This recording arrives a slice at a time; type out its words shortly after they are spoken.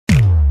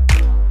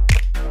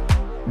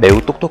매우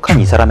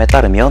똑똑한 이 사람에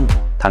따르면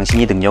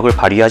당신이 능력을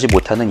발휘하지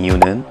못하는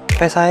이유는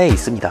회사에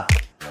있습니다.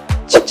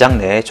 직장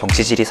내에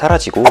정치질이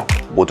사라지고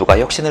모두가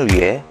혁신을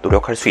위해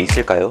노력할 수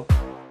있을까요?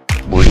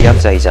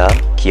 물리학자이자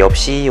기업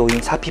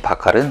CEO인 사피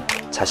바칼은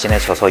자신의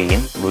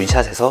저서인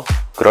룬샷'에서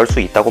그럴 수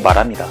있다고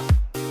말합니다.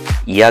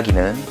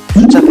 이야기는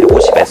숫자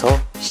 150에서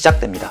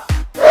시작됩니다.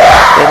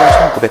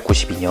 때는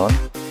 1992년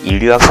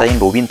인류학자인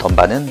로빈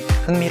덤바는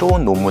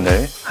흥미로운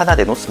논문을 하나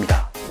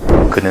내놓습니다.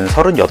 그는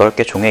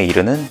 38개 종에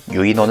이르는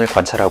유인원을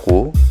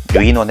관찰하고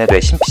유인원의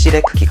뇌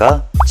심피질의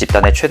크기가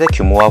집단의 최대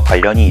규모와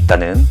관련이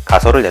있다는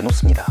가설을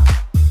내놓습니다.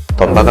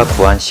 덤바가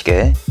구한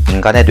식에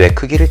인간의 뇌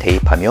크기를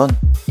대입하면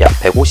약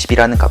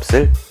 150이라는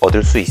값을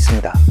얻을 수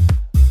있습니다.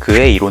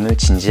 그의 이론을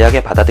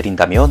진지하게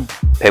받아들인다면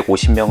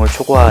 150명을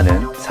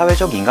초과하는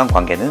사회적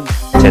인간관계는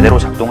제대로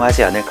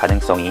작동하지 않을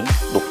가능성이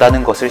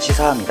높다는 것을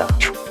시사합니다.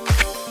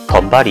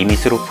 덤바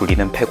리밋으로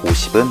불리는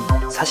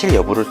 150은 사실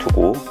여부를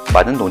두고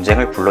많은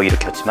논쟁을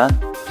불러일으켰지만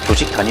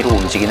조직 단위로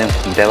움직이는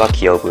군대와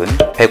기업은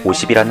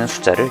 150이라는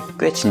숫자를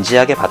꽤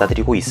진지하게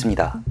받아들이고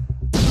있습니다.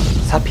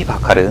 사피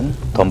바칼은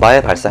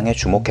덤바의 발상에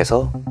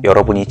주목해서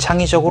여러분이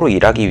창의적으로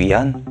일하기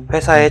위한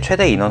회사의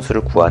최대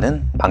인원수를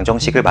구하는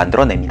방정식을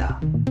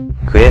만들어냅니다.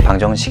 그의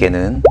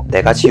방정식에는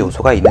 4가지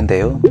요소가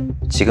있는데요.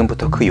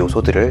 지금부터 그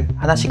요소들을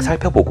하나씩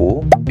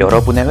살펴보고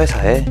여러분의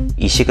회사에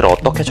이 식을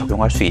어떻게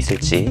적용할 수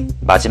있을지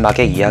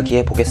마지막에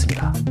이야기해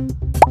보겠습니다.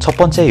 첫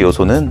번째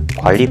요소는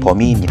관리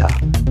범위입니다.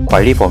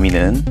 관리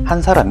범위는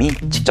한 사람이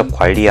직접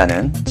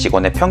관리하는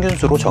직원의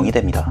평균수로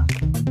정의됩니다.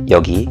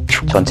 여기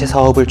전체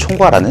사업을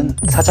총괄하는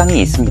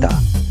사장이 있습니다.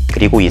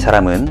 그리고 이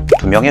사람은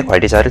 2명의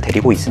관리자를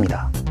데리고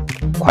있습니다.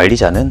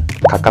 관리자는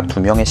각각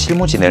 2명의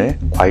실무진을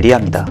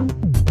관리합니다.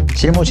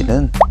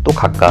 실무진은 또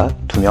각각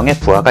 2명의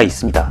부하가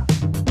있습니다.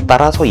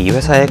 따라서 이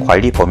회사의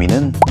관리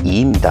범위는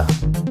 2입니다.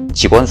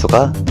 직원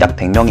수가 약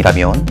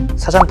 100명이라면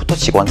사장부터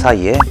직원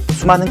사이에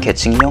수많은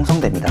계층이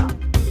형성됩니다.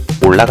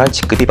 올라갈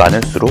직급이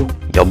많을수록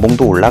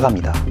연봉도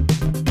올라갑니다.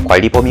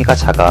 관리 범위가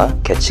작아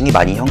계층이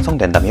많이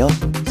형성된다면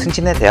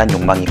승진에 대한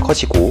욕망이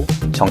커지고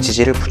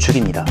정치질을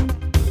부추깁니다.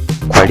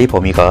 관리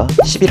범위가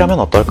 10이라면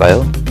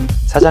어떨까요?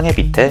 사장의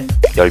밑에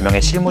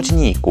 10명의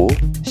실무진이 있고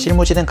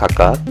실무진은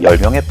각각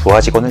 10명의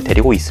부하 직원을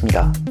데리고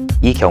있습니다.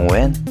 이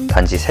경우엔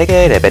단지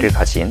 3개의 레벨을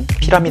가진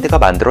피라미드가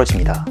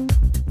만들어집니다.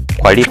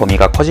 관리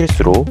범위가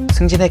커질수록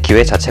승진의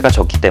기회 자체가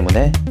적기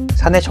때문에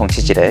사내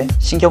정치질에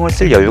신경을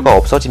쓸 여유가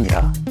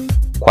없어집니다.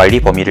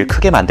 관리 범위를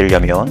크게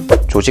만들려면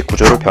조직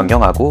구조를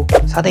변경하고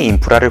사내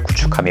인프라를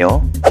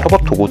구축하며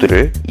협업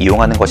도구들을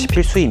이용하는 것이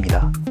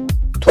필수입니다.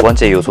 두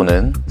번째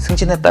요소는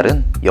승진에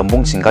따른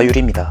연봉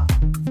증가율입니다.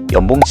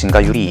 연봉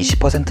증가율이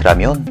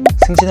 20%라면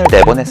승진을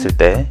 4번 했을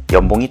때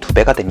연봉이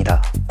 2배가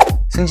됩니다.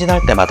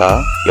 승진할 때마다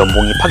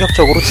연봉이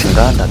파격적으로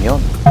증가한다면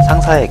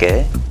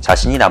상사에게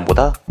자신이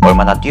남보다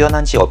얼마나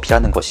뛰어난지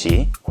어필하는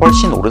것이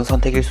훨씬 옳은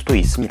선택일 수도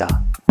있습니다.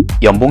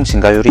 연봉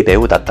증가율이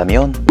매우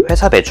낮다면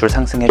회사 매출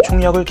상승에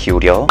총력을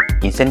기울여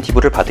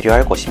인센티브를 받으려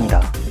할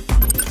것입니다.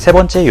 세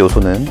번째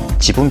요소는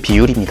지분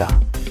비율입니다.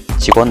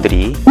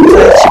 직원들이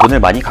회사의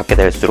지분을 많이 갖게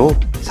될수록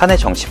사내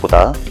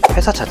정치보다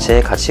회사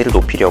자체의 가치를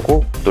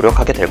높이려고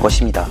노력하게 될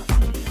것입니다.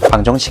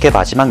 방정식의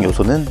마지막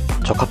요소는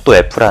적합도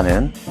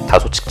F라는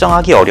다소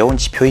측정하기 어려운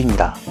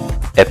지표입니다.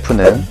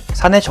 F는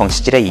사내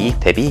정치질의 이익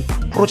대비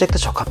프로젝트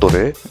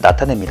적합도를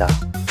나타냅니다.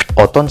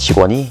 어떤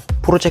직원이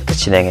프로젝트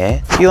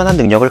진행에 뛰어난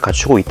능력을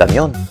갖추고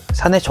있다면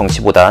사내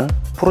정치보단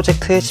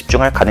프로젝트에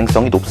집중할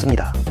가능성이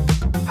높습니다.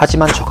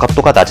 하지만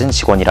적합도가 낮은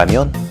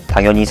직원이라면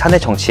당연히 사내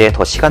정치에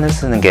더 시간을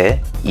쓰는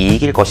게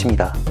이익일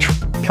것입니다.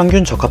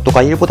 평균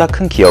적합도가 1보다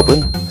큰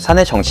기업은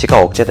사내 정치가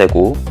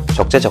억제되고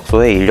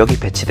적재적소에 인력이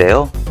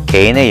배치되어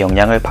개인의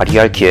역량을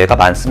발휘할 기회가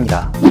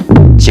많습니다.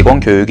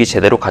 직원 교육이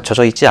제대로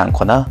갖춰져 있지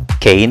않거나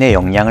개인의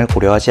역량을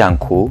고려하지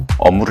않고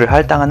업무를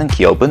할당하는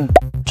기업은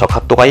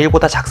적합도가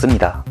 1보다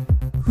작습니다.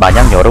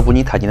 만약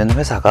여러분이 다니는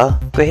회사가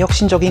꽤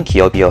혁신적인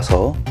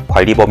기업이어서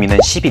관리 범위는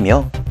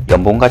 10이며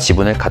연봉과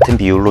지분을 같은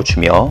비율로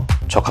주며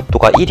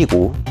적합도가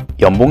 1이고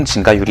연봉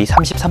증가율이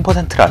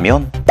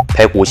 33%라면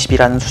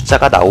 150이라는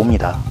숫자가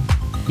나옵니다.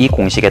 이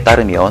공식에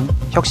따르면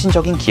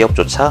혁신적인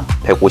기업조차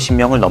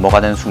 150명을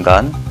넘어가는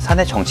순간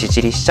사내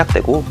정치질이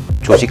시작되고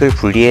조직을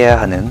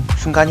분리해야 하는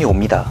순간이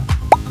옵니다.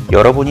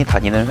 여러분이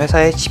다니는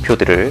회사의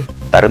지표들을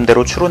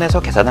나름대로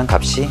추론해서 계산한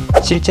값이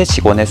실제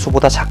직원의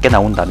수보다 작게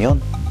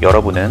나온다면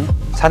여러분은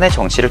사내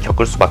정치를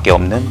겪을 수밖에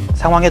없는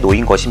상황에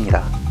놓인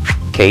것입니다.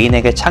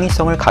 개인에게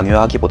창의성을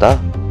강요하기보다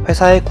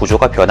회사의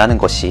구조가 변하는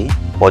것이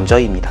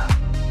먼저입니다.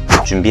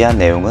 준비한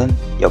내용은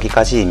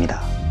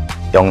여기까지입니다.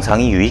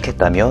 영상이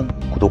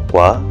유익했다면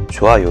구독과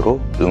좋아요로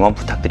응원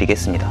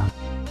부탁드리겠습니다.